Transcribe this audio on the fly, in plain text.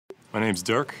My name's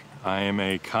Dirk. I am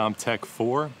a ComTech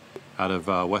 4 out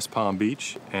of West Palm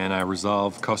Beach, and I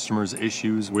resolve customers'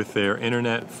 issues with their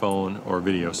internet, phone, or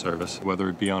video service, whether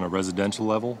it be on a residential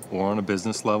level or on a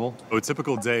business level. So a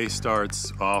typical day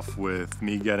starts off with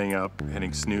me getting up,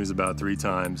 hitting snooze about 3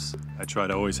 times. I try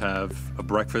to always have a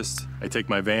breakfast. I take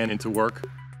my van into work.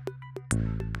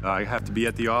 I have to be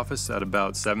at the office at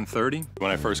about 7:30.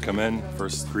 When I first come in,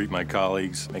 first greet my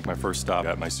colleagues, make my first stop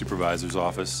at my supervisor's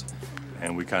office,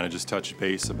 and we kind of just touch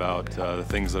base about the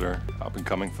things that are up and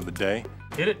coming for the day.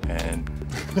 Hit it. And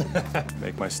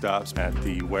make my stops at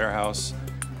the warehouse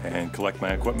and collect my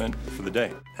equipment for the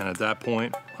day. And at that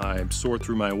point, I sort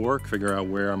through my work, figure out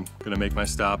where I'm gonna make my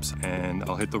stops, and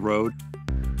I'll hit the road.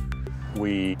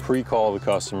 We pre-call the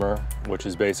customer, which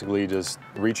is basically just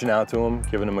reaching out to them,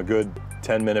 giving them a good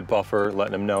 10-minute buffer,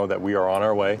 letting them know that we are on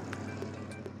our way.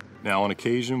 Now, on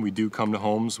occasion, we do come to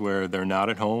homes where they're not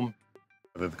at home.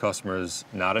 If the customer is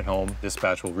not at home,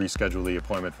 dispatch will reschedule the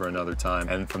appointment for another time.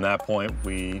 And from that point,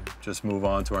 we just move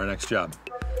on to our next job.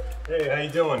 Hey, how you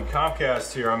doing?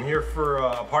 Comcast here. I'm here for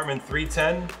apartment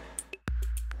 310.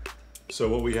 So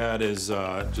what we had is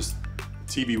just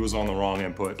TV was on the wrong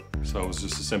input. So it was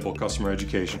just a simple customer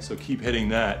education. So keep hitting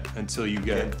that until you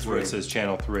get where it says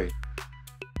channel 3.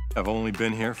 I've only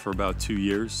been here for about 2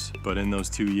 years, but in those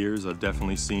 2 years, I've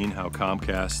definitely seen how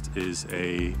Comcast is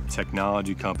a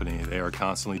technology company. They are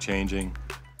constantly changing.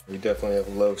 We definitely have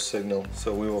low signal,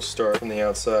 so we will start from the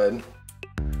outside.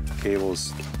 The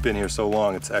cable's been here so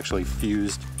long, it's actually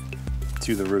fused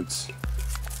to the roots.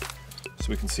 So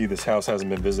we can see this house hasn't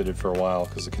been visited for a while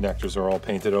because the connectors are all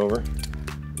painted over.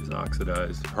 It's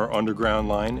oxidized. Her underground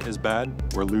line is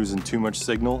bad. We're losing too much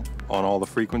signal on all the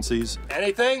frequencies.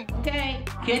 Anything? Okay,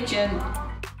 kitchen.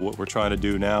 What we're trying to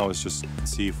do now is just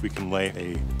see if we can lay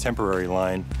a temporary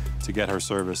line to get her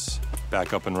service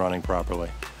back up and running properly.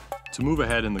 To move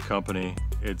ahead in the company,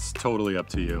 it's totally up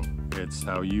to you. It's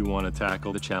how you want to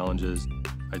tackle the challenges.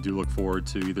 I do look forward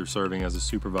to either serving as a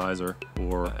supervisor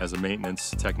or as a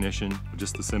maintenance technician.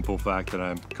 Just the simple fact that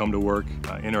I come to work,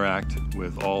 interact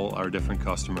with all our different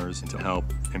customers to help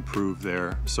improve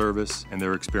their service and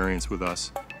their experience with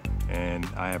us. And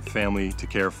I have family to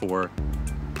care for.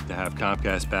 To have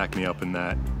Comcast back me up in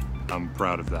that, I'm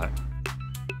proud of that.